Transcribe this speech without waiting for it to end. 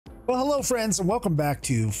Well, hello friends, and welcome back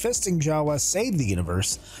to Fisting Jawa Save the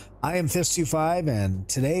Universe. I am Fist-25, and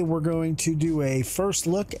today we're going to do a first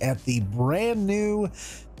look at the brand new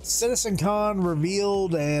CitizenCon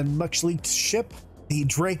revealed and much leaked ship, the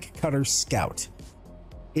Drake Cutter Scout.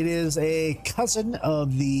 It is a cousin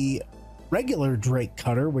of the regular Drake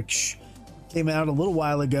Cutter, which came out a little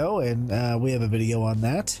while ago, and we have a video on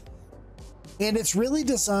that. And it's really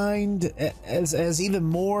designed as even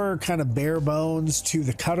more kind of bare bones to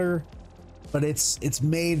the cutter, but it's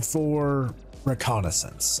made for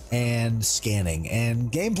reconnaissance and scanning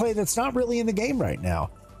and gameplay that's not really in the game right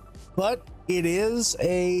now. But it is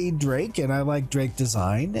a Drake, and I like Drake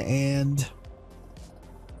design, and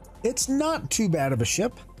it's not too bad of a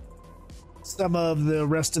ship. Some of the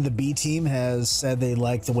rest of the B team has said they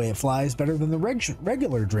like the way it flies better than the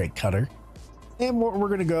regular Drake Cutter. And we're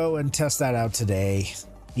going to go and test that out today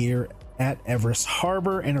here at Everest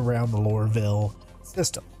Harbor and around the Loreville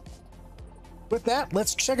system. With that,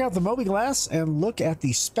 let's check out the Moby Glass and look at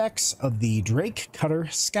the specs of the Drake Cutter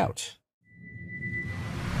Scout.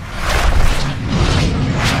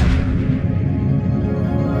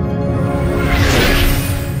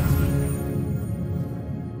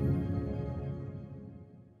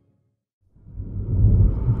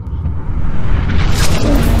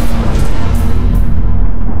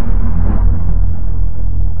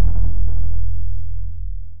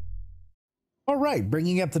 All right,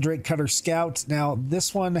 bringing up the Drake Cutter Scout. Now,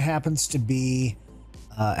 this one happens to be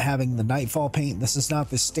having the Nightfall paint. This is not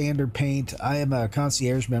the standard paint. I am a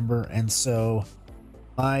concierge member, and so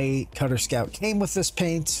my Cutter Scout came with this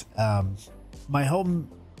paint. My home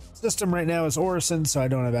system right now is Orison, so I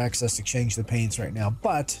don't have access to change the paints right now.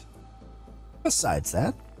 But besides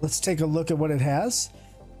that, let's take a look at what it has.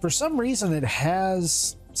 For some reason, it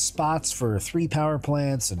has spots for 3 power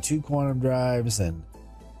plants and 2 quantum drives and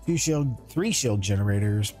 3 shield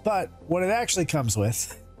generators, but what it actually comes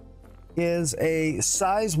with is a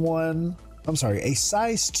size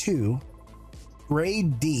 2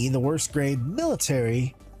 grade D, the worst grade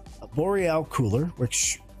military Boreal cooler,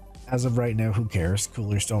 which as of right now, who cares?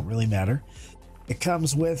 Coolers don't really matter. It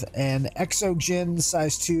comes with an Exogen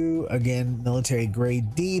size 2, again, military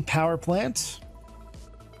grade D power plant.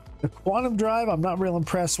 The quantum drive, I'm not real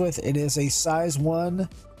impressed with. It is a size 1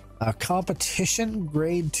 competition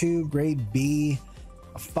grade 2 grade B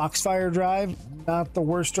Foxfire drive. Not the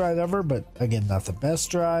worst drive ever, but again, not the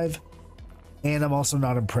best drive. And I'm also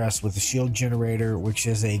not impressed with the shield generator, which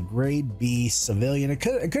is a grade B civilian. It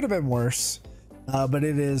could have been worse, but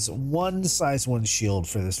it is one size 1 shield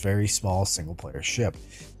for this very small single player ship.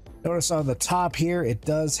 Notice on the top here it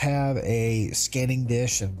does have a scanning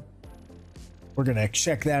dish, and we're gonna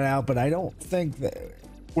check that out, but I don't think that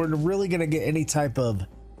we're really gonna get any type of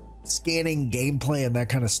scanning gameplay and that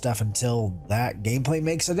kind of stuff until that gameplay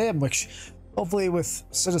makes it in, which hopefully with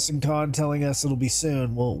CitizenCon telling us it'll be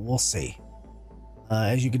soon, we'll see.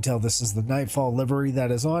 As you can tell, this is the Nightfall livery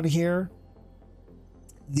that is on here.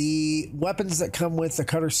 The weapons that come with the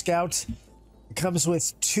Cutter Scout, it comes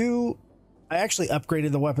with 2. I actually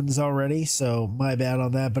upgraded the weapons already, so my bad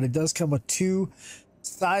on that, but it does come with 2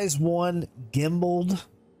 size 1 gimbaled.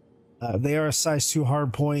 They are a size 2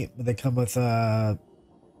 hardpoint, but they come with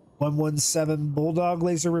 117 Bulldog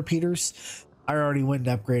laser repeaters. I already went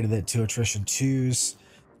and upgraded it to attrition 2s,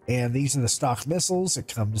 and these are the stock missiles. It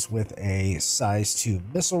comes with a size 2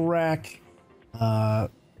 missile rack,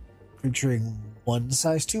 featuring 1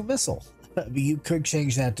 size 2 missile. You could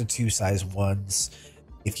change that to 2 size 1s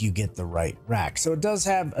if you get the right rack. So it does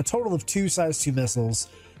have a total of 2 size 2 missiles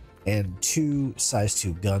and 2 size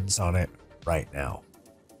 2 guns on it right now.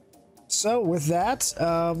 So with that,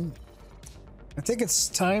 I think it's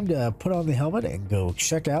time to put on the helmet and go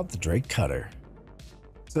check out the Drake Cutter.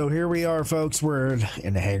 So here we are, folks. We're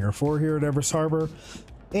in the Hangar 4 here at Everest Harbor,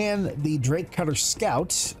 and the Drake Cutter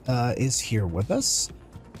Scout is here with us.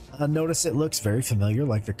 Notice it looks very familiar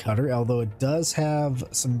like the Cutter, although it does have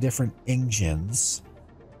some different engines.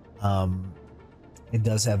 It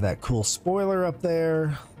does have that cool spoiler up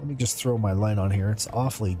there. Let me just throw my light on here. It's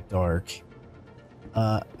awfully dark.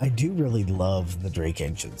 I do really love the Drake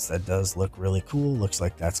engines. That does look really cool. Looks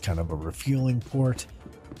like that's kind of a refueling port.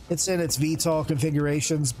 It's in its VTOL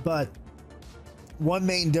configurations, but one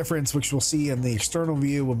main difference, which we'll see in the external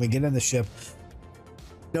view when we get in the ship,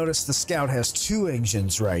 notice the Scout has 2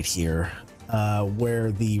 engines right here,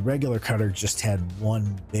 where the regular Cutter just had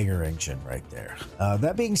 1 bigger engine right there.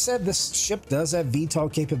 That being said, this ship does have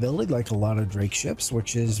VTOL capability like a lot of Drake ships,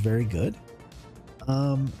 which is very good.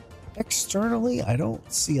 Externally, I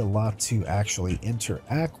don't see a lot to actually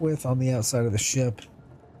interact with on the outside of the ship.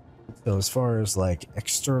 So as far as like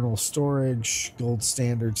external storage, gold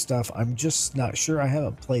standard stuff, I'm just not sure. I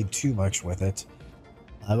haven't played too much with it.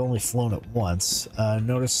 I've only flown it once.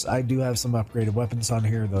 Notice I do have some upgraded weapons on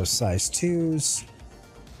here, those size 2s.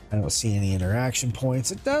 I don't see any interaction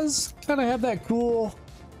points. It does kind of have that cool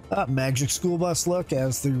magic school bus look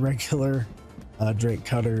as the regular Drake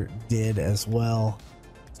Cutter did as well.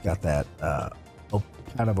 It's got that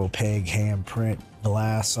kind of opaque handprint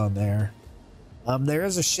glass on there. There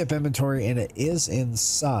is a ship inventory and it is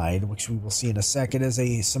inside, which we will see in a sec. It is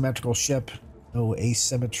a symmetrical ship, no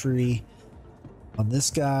asymmetry on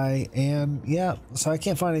this guy. And yeah, so I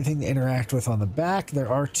can't find anything to interact with on the back.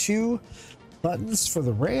 There are 2 buttons for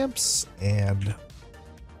the ramps, and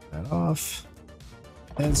that off.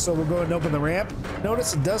 And so we'll go ahead and open the ramp.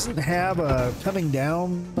 Notice it doesn't have a coming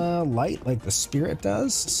down light like the Spirit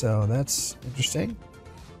does, so that's interesting.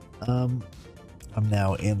 I'm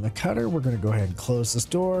now in the cutter. We're going to go ahead and close this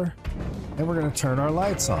door, and we're going to turn our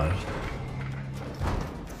lights on.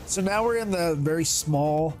 So now we're in the very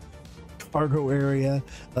small cargo area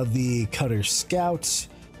of the Cutter Scout.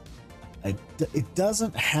 It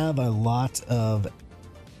doesn't have a lot of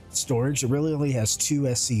storage. It really only has 2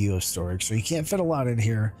 SCU of storage, so you can't fit a lot in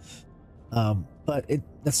here. But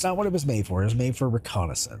that's not what it was made for. It was made for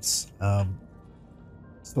reconnaissance.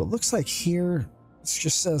 So it looks like here it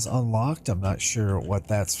just says unlocked. I'm not sure what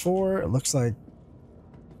that's for. It looks like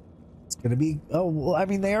it's going to be... Oh, well, I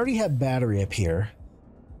mean, they already have battery up here.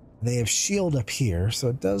 They have shield up here, so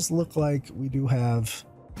it does look like we do have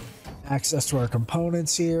access to our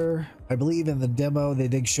components here. I believe in the demo they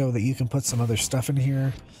did show that you can put some other stuff in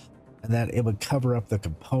here and that it would cover up the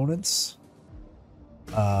components,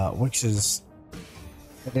 which is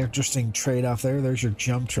an interesting trade-off there. There's your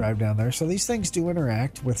jump drive down there. So these things do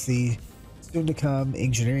interact with the soon-to-come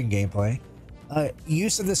engineering gameplay.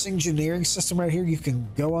 Use of this engineering system right here, you can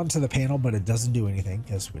go onto the panel, but it doesn't do anything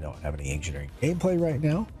because we don't have any engineering gameplay right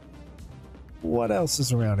now. What else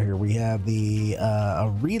is around here? We have the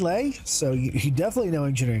a relay, so you definitely know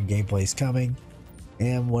engineering gameplay is coming,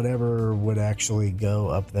 and whatever would actually go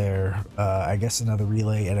up there, I guess another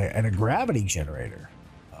relay and a gravity generator.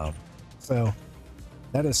 So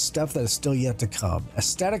that is stuff that is still yet to come.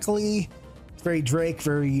 Aesthetically, it's very Drake,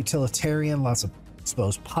 very utilitarian, lots of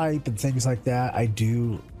exposed pipe and things like that. I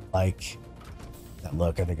do like that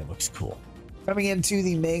look. I think it looks cool. Coming into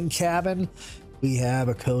the main cabin, we have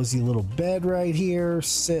a cozy little bed right here.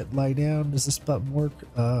 Sit, lie down. Does this button work?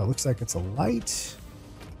 It looks like it's a light.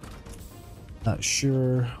 Not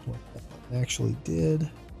sure what that actually did.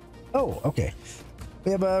 Oh, okay.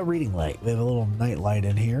 We have a reading light. We have a little night light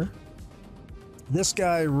in here. This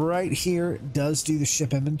guy right here does do the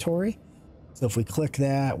ship inventory. So if we click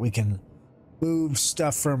that, we can move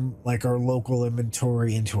stuff from like our local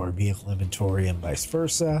inventory into our vehicle inventory and vice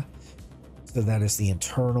versa. So that is the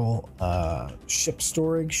internal ship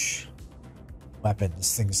storage.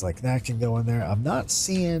 Weapons, things like that can go in there. I'm not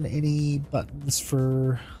seeing any buttons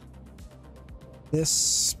for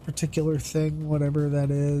this particular thing, whatever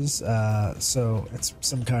that is. So it's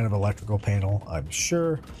some kind of electrical panel, I'm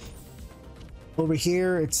sure. Over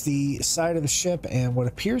here, it's the side of the ship and what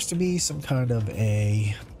appears to be some kind of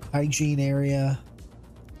a hygiene area.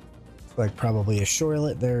 Like probably a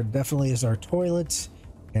shoilet. There definitely is our toilet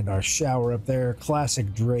and our shower up there.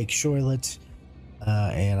 Classic Drake shoilet.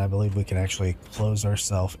 And I believe we can actually close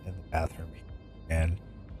ourselves in the bathroom. And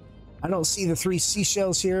I don't see the 3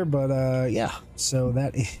 seashells here, but yeah. So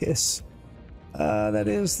that is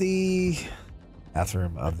the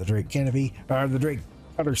bathroom of the Drake Canopy, or the Drake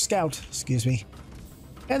Cutter Scout, excuse me.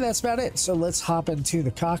 And that's about it. So let's hop into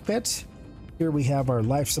the cockpit. Here we have our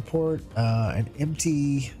life support, an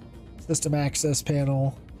empty system access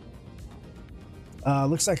panel.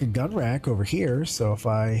 Looks like a gun rack over here. So if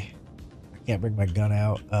I can't bring my gun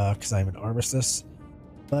out because I'm in armistice,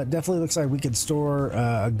 but definitely looks like we can store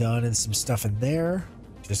a gun and some stuff in there,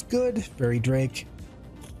 which is good. Very Drake.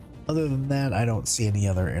 Other than that, I don't see any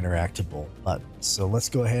other interactable buttons. So let's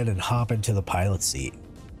go ahead and hop into the pilot seat.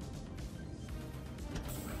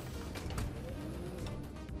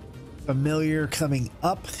 Familiar coming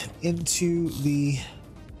up into the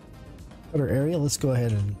other area. Let's go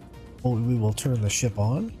ahead and we will turn the ship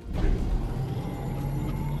on.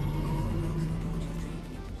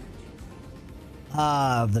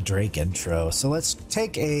 The Drake intro. So let's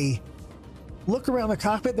take a look around the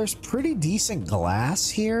cockpit. There's pretty decent glass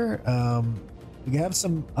here. We have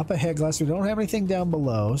some up ahead glass. We don't have anything down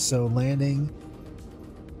below, so landing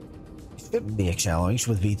shouldn't be a challenge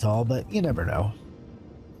with VTOL, but you never know.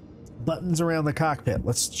 Buttons around the cockpit.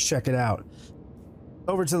 Let's check it out.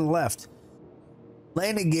 Over to the left.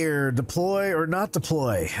 Landing gear, deploy or not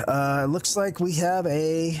deploy. It looks like we have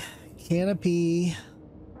a canopy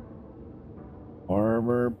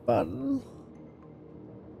armor button.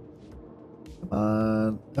 Come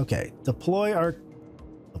on. Okay, deploy our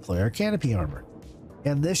canopy armor.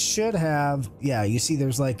 And this should have, yeah, you see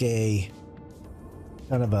there's like a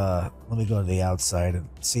kind of a, let me go to the outside and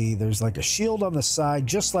see, there's like a shield on the side,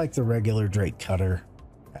 just like the regular Drake Cutter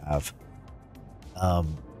have.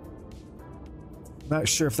 Not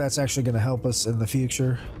sure if that's actually going to help us in the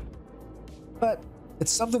future, but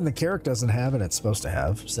it's something the Carrack doesn't have and it's supposed to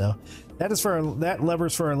have. So that is for our, that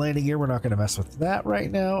levers for our landing gear. We're not going to mess with that right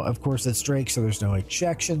now. Of course, it's Drake, so there's no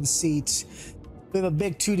ejection seats. We have a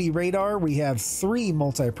big 2D radar. We have 3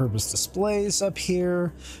 multi-purpose displays up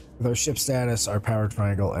here with our ship status, our power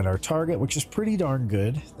triangle, and our target, which is pretty darn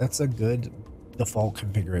good. That's a good default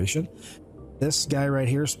configuration. This guy right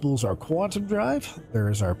here spools our quantum drive. There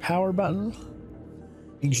is our power button.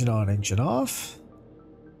 Engine on, engine off.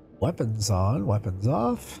 Weapons on, weapons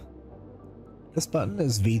off. This button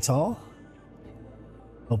is VTOL.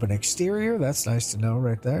 Open exterior, that's nice to know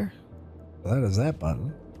right there. So that is that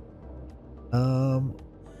button.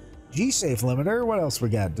 G-Safe limiter, what else we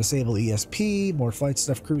got? Disable ESP, more flight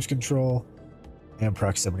stuff, cruise control, and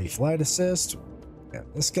proximity flight assist. Yeah,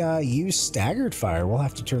 this guy, use staggered fire. We'll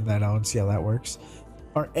have to turn that on, see how that works.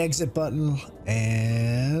 Our exit button,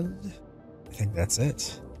 and I think that's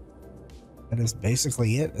it. That is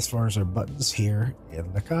basically it as far as our buttons here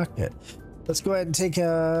in the cockpit. Let's go ahead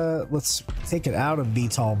and let's take it out of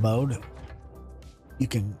VTOL mode. You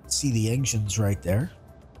can see the engines right there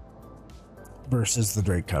versus the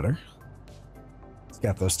Drake Cutter. It's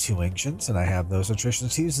got those 2 engines, and I have those attrition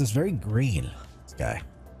tubes. It's very green, this guy.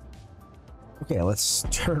 Okay, let's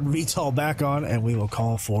turn VTOL back on, and we will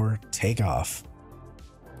call for takeoff.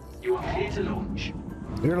 You are clear to launch.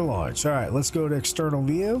 Clear to launch. All right, let's go to external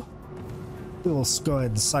view. We will go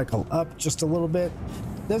ahead and cycle up just a little bit.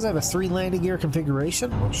 It does have a 3 landing gear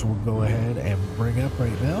configuration, which we'll go ahead and bring up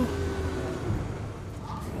right now.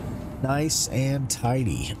 Nice and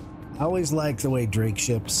tidy. I always like the way Drake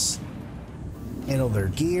ships handle their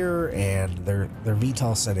gear, and their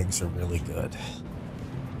VTOL settings are really good.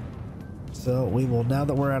 So we will, now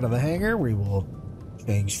that we're out of the hangar, we will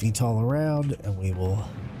change VTOL around, and we will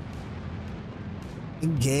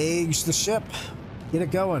engage the ship. Get it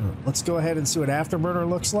going. Let's go ahead and see what Afterburner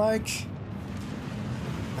looks like.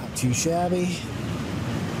 Not too shabby.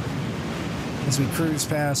 As we cruise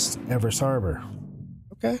past Everest Harbor.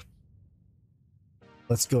 Okay.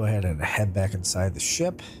 Let's go ahead and head back inside the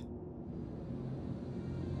ship.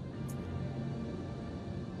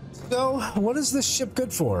 So, what is this ship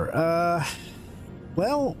good for?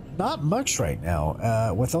 Well, not much right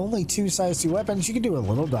now. With only 2 size 2 weapons, you can do a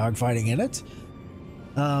little dogfighting in it.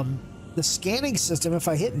 The scanning system, if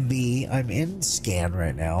I hit V, I'm in scan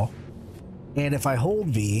right now. And if I hold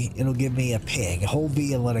V, it'll give me a ping. Hold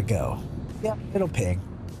V and let it go. Yeah, it'll ping.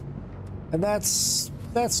 And that's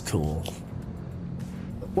cool.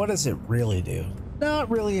 But what does it really do? Not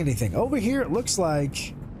really anything. Over here, it looks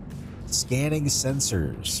like scanning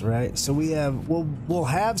sensors, right? So we'll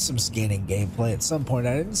have some scanning gameplay at some point.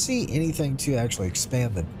 I didn't see anything to actually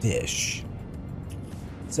expand the dish.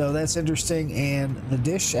 So that's interesting, and the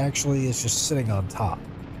dish actually is just sitting on top.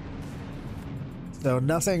 So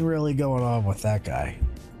nothing really going on with that guy.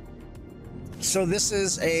 So this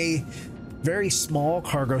is a very small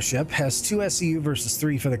cargo ship, has 2 SCU versus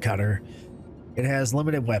 3 for the cutter. It has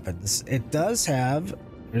limited weapons. It does have,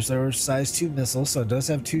 there's our size 2 missiles, so it does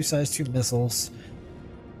have 2 size 2 missiles.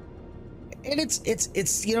 And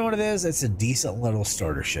it's you know what it is? It's a decent little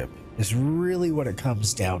starter ship. Is really what it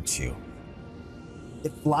comes down to.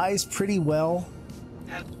 It flies pretty well.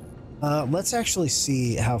 Let's actually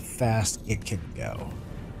see how fast it can go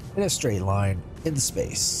in a straight line in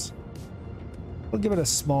space. We'll give it a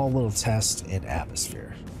small little test in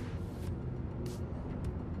atmosphere.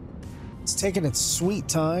 It's taking its sweet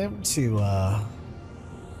time to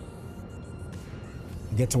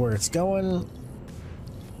get to where it's going.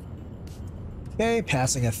 Okay,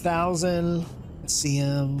 passing 1,000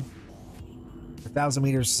 cm. 1,000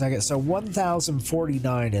 meters a second, so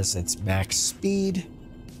 1,049 is its max speed.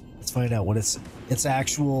 Let's find out what its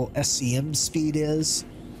actual SCM speed is.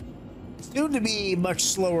 Soon to be much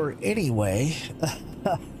slower anyway,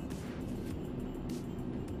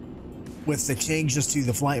 with the changes to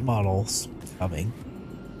the flight models coming.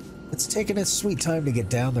 It's taking its sweet time to get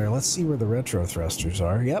down there. Let's see where the retro thrusters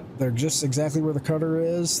are. Yep, they're just exactly where the cutter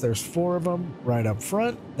is. There's 4 of them right up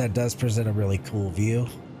front. That does present a really cool view.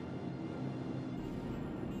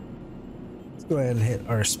 Go ahead and hit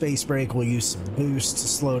our space brake. We'll use some boost to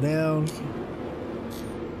slow down.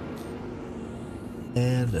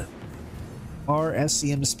 And our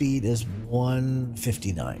SCM speed is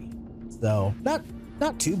 159. So not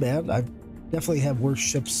too bad. I've definitely had worse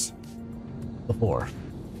ships before.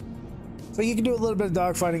 So you can do a little bit of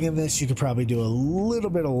dogfighting in this. You could probably do a little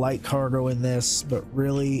bit of light cargo in this, but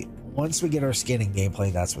really, once we get our scanning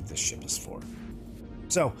gameplay, that's what this ship is for.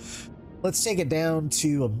 So let's take it down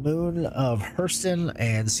to a moon of Hurston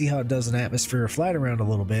and see how it does in atmosphere, fly it around a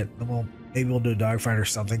little bit, and maybe we'll do a dogfight or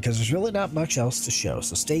something, because there's really not much else to show.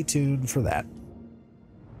 So stay tuned for that.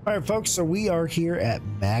 All right, folks, so we are here at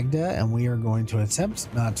Magda, and we are going to attempt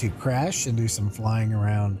not to crash and do some flying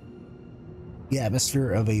around the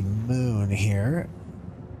atmosphere of a moon here.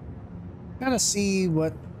 Kind of see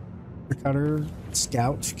what the cutter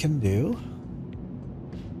scout can do.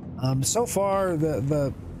 So far,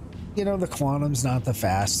 the quantum's not the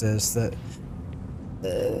fastest.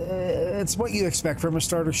 It's what you expect from a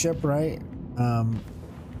starter ship, right?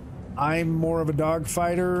 I'm more of a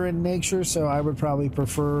dogfighter in nature, so I would probably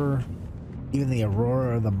prefer even the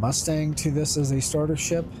Aurora or the Mustang to this as a starter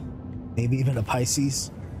ship, maybe even a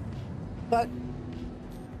Pisces. But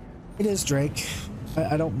it is Drake.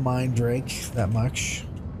 I don't mind Drake that much.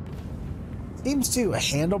 Seems to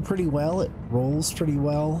handle pretty well. It rolls pretty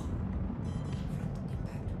well.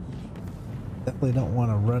 Definitely don't want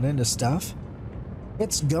to run into stuff.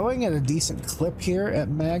 It's going at a decent clip here at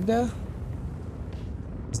Magda.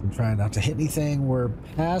 I'm trying not to hit anything. We're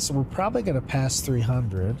probably going to pass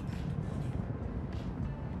 300.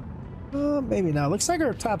 Maybe not. Looks like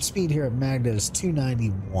our top speed here at Magda is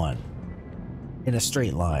 291 in a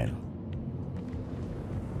straight line.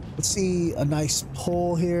 Let's see a nice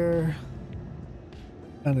pull here.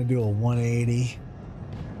 Kind of do a 180.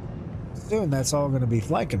 Soon that's all going to be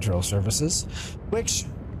flight control services, which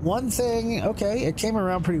one thing, okay, it came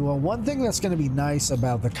around pretty well. One thing that's going to be nice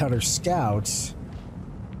about the Cutter Scout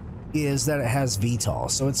is that it has VTOL.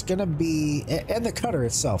 So it's going to be, and the Cutter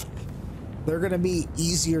itself, they're going to be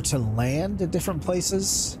easier to land at different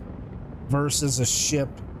places versus a ship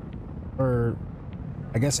or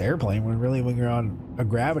I guess airplane when you're on a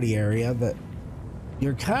gravity area that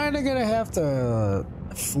you're kind of going to have to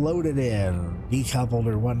float it in, decoupled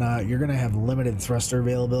or whatnot. You're going to have limited thruster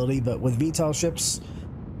availability, but with VTOL ships,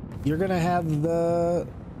 you're going to have the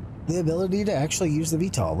ability to actually use the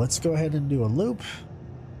VTOL. Let's go ahead and do a loop.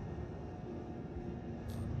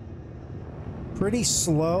 Pretty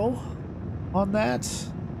slow on that.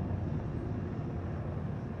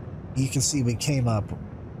 You can see we came up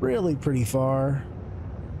really pretty far.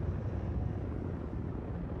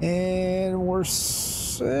 And we're,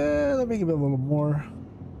 let me give it a little more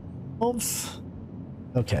oomph.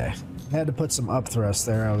 Okay, had to put some up thrust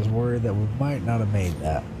there. I was worried that we might not have made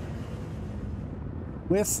that.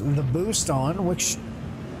 With the boost on, which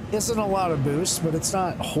isn't a lot of boost, but it's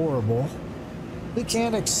not horrible, we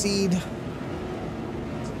can exceed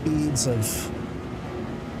speeds of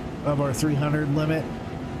our 300 limit.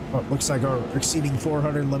 Well, it looks like our exceeding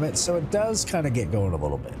 400 limit, so it does kind of get going a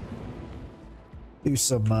little bit. Do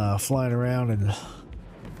some flying around in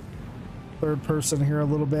third person here a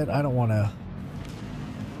little bit. I don't want to.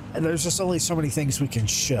 There's just only so many things we can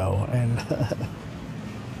show, and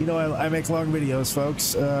you know I make long videos, folks.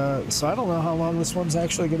 So I don't know how long this one's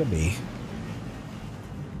actually going to be.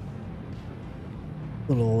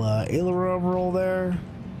 Little aileron roll there.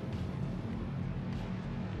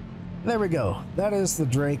 There we go. That is the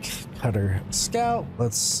Drake Cutter Scout.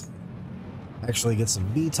 Let's actually get some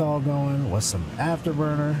VTOL going with some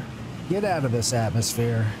afterburner. Get out of this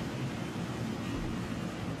atmosphere.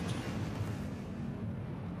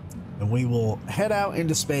 And we will head out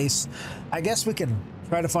into space. I guess we can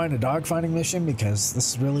try to find a dogfighting mission because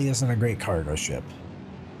this really isn't a great cargo ship.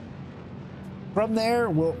 From there,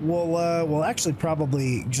 we'll actually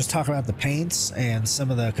probably just talk about the paints and some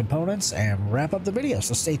of the components and wrap up the video,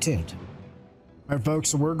 so stay tuned. All right, folks,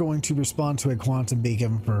 so we're going to respond to a quantum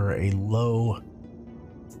beacon for a low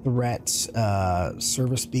threat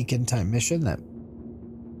service beacon type mission that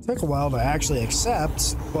took a while to actually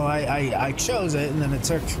accept. Well, I chose it, and then it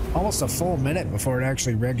took almost a full minute before it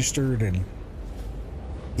actually registered and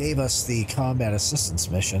gave us the combat assistance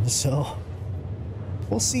mission, so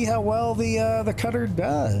we'll see how well the cutter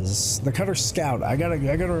does. The Cutter Scout. I gotta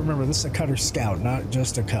remember, this is a Cutter Scout, not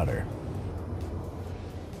just a cutter.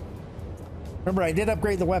 Remember, I did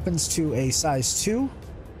upgrade the weapons to a size 2.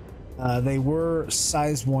 They were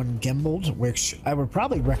size 1 gimbaled, which I would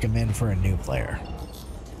probably recommend for a new player.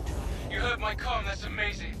 You heard my comm, that's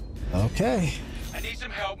amazing. Okay. I need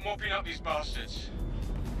some help mopping up these bastards.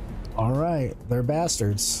 All right, they're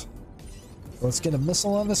bastards. Let's get a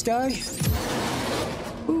missile on this guy.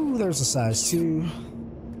 Ooh, there's a size 2.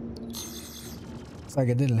 Looks like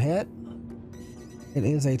it didn't hit. It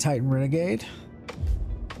is a Titan Renegade.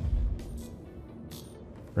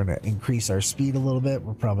 We're going to increase our speed a little bit.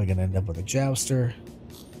 We're probably going to end up with a Jouster.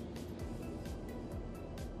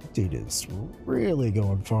 Dude is really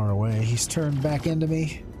going far away. He's turned back into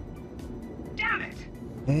me. Damn it!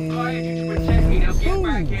 And Protect me. Now get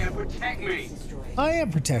back here and protect me. I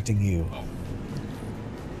am protecting you. Oh.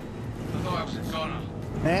 I thought I was a goner.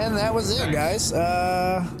 And that was it, guys.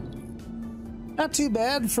 Not too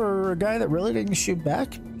bad for a guy that really didn't shoot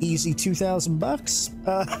back. Easy $2,000.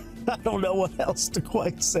 I don't know what else to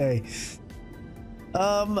quite say.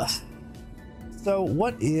 So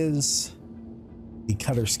what is the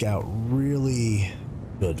Cutter Scout really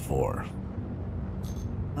good for?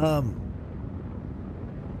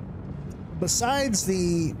 Besides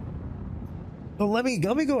the, well, let me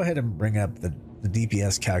go ahead and bring up the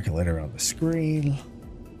DPS calculator on the screen,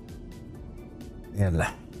 and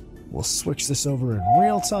we'll switch this over in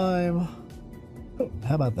real time. Oh,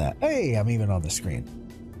 how about that? Hey, I'm even on the screen,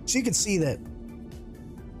 so you can see that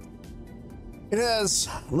it has.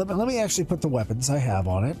 Let me actually put the weapons I have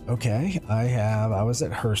on it. Okay, I was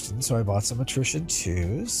at Hurston, so I bought some attrition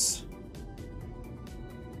 2s.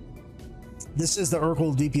 This is the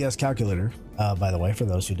Urkel DPS calculator, by the way, for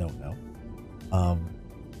those who don't know.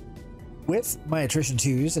 With my attrition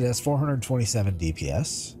 2s, it has 427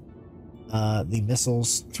 DPS. The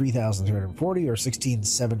missiles 3,340 or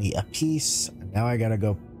 1,670 a piece. Now I gotta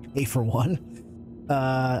go pay for one.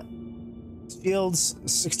 Shields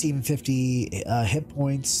 1,650 hit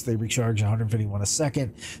points. They recharge 151 a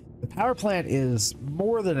second. The power plant is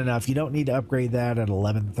more than enough. You don't need to upgrade that at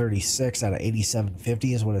 1136 out of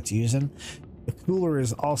 8750 is what it's using. The cooler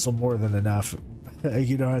is also more than enough.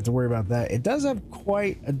 You don't have to worry about that. It does have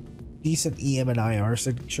quite a decent EM and IR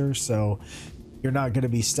signature, so you're not going to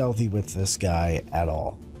be stealthy with this guy at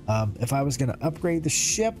all. If I was going to upgrade the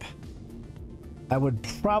ship, I would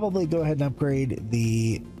probably go ahead and upgrade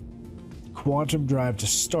the quantum drive to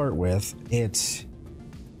start with. It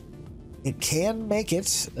can make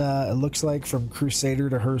it, it looks like, from Crusader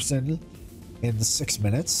to Hurston in 6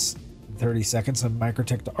 minutes, 30 seconds, and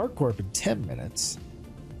Microtech to ArcCorp in 10 minutes.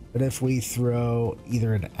 But if we throw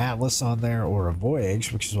either an Atlas on there or a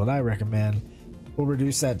Voyage, which is what I recommend, we'll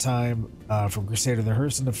reduce that time from Crusader to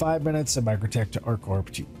Hurston to 5 minutes and Microtech to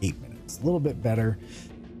ArcCorp to 8 minutes. A little bit better.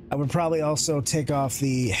 I would probably also take off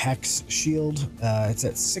the Hex shield. It's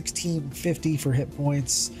at 1,650 for hit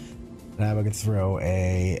points. And I would throw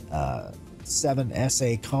a 7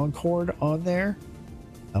 SA Concorde on there,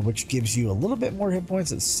 which gives you a little bit more hit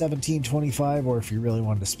points at 1,725, or if you really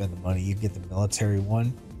wanted to spend the money, you get the military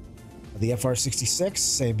one. The FR66,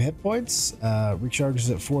 same hit points,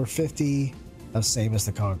 recharges at 450, same as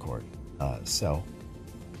the Concorde. So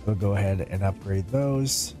we'll go ahead and upgrade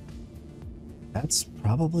those. That's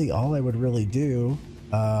probably all I would really do.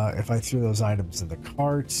 If I threw those items in the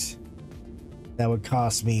cart, that would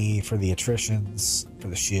cost me, for the attritions, for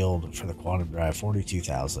the shield, for the quantum drive,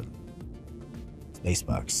 42,000 space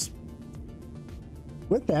bucks.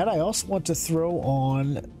 With that, I also want to throw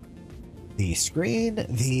on the screen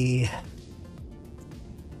the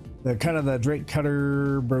kind of the Drake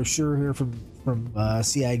Cutter brochure here from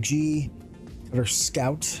CIG, Cutter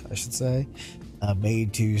Scout, I should say,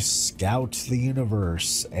 made to scout the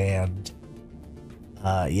universe. And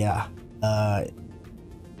yeah,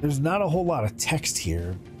 there's not a whole lot of text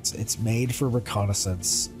here. It's made for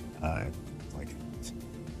reconnaissance. Like,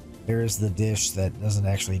 there's the dish that doesn't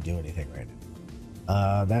actually do anything right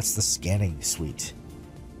now. That's the scanning suite.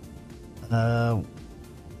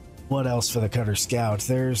 What else for the Cutter Scout?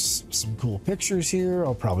 There's some cool pictures here.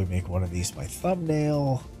 I'll probably make one of these my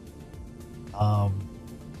thumbnail.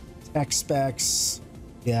 Tech specs.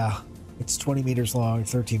 Yeah, it's 20 meters long,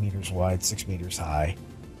 13 meters wide, 6 meters high.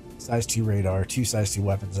 Size 2 radar, 2 size 2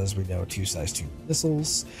 weapons, as we know, 2 size 2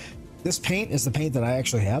 missiles. This paint is the paint that I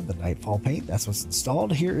actually have, the Nightfall paint. That's what's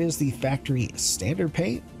installed. Here is the factory standard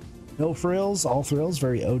paint. No frills, all thrills,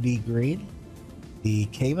 very OD green. The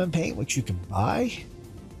Cayman paint, which you can buy,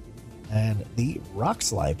 and the Rock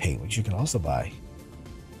Slide paint, which you can also buy.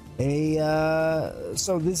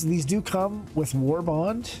 So these do come with War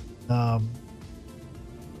Bond.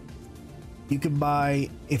 You can buy,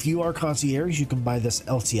 if you are concierge, you can buy this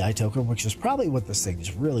LTI token, which is probably what this thing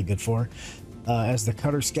is really good for, as the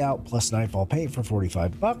Cutter Scout plus Nightfall paint for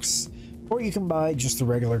 45 bucks. Or you can buy just the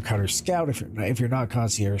regular Cutter Scout if you're not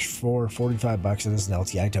concierge for 45 bucks. It is an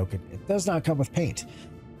LTI token. It does not come with paint.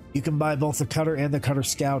 You can buy both the Cutter and the Cutter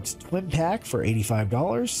Scout twin pack for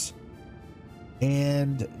 $85.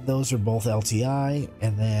 And those are both LTI.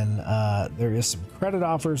 And then there is some credit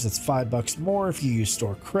offers. It's $5 more if you use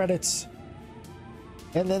store credits.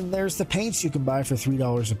 And then there's the paints you can buy for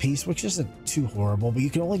 $3 a piece, which isn't too horrible, but you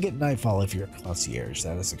can only get Nightfall if you're a concierge.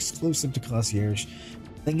 That is exclusive to concierge.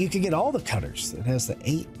 Then you can get all the cutters. It has the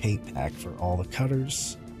 8 paint pack for all the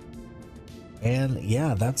cutters. And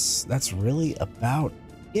yeah, that's really about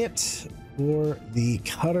it for the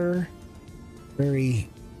cutter. Very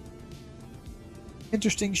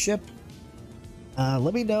interesting ship.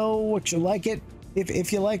 Let me know what you like it,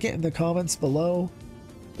 if you like it, in the comments below.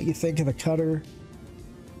 What you think of the cutter.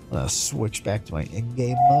 I'm gonna switch back to my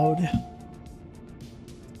in-game mode. There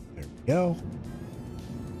we go.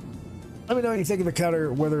 Let me know what you think of the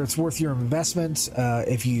cutter, whether it's worth your investment,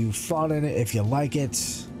 if you fought in it, if you like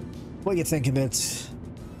it, what you think of it.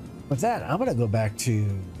 With that, I'm gonna go back to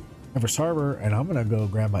Everest Harbor and I'm gonna go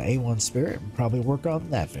grab my A1 Spirit and probably work on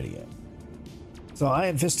that video. So I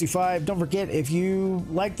am Fist-25. Don't forget, if you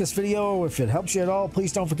like this video, if it helps you at all,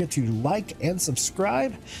 please don't forget to like and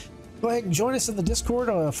subscribe. Go ahead and join us in the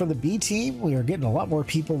Discord for the B team. We are getting a lot more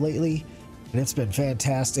people lately, and it's been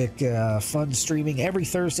fantastic. Fun streaming every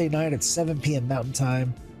Thursday night at 7 p.m. Mountain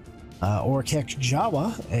Time. Or catch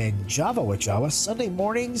Jawa and Java with Jawa Sunday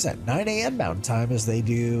mornings at 9 a.m. Mountain Time as they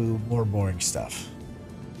do more boring stuff.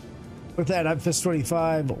 With that, I'm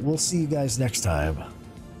Fist-25. We'll see you guys next time.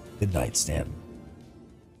 Good night, Stan.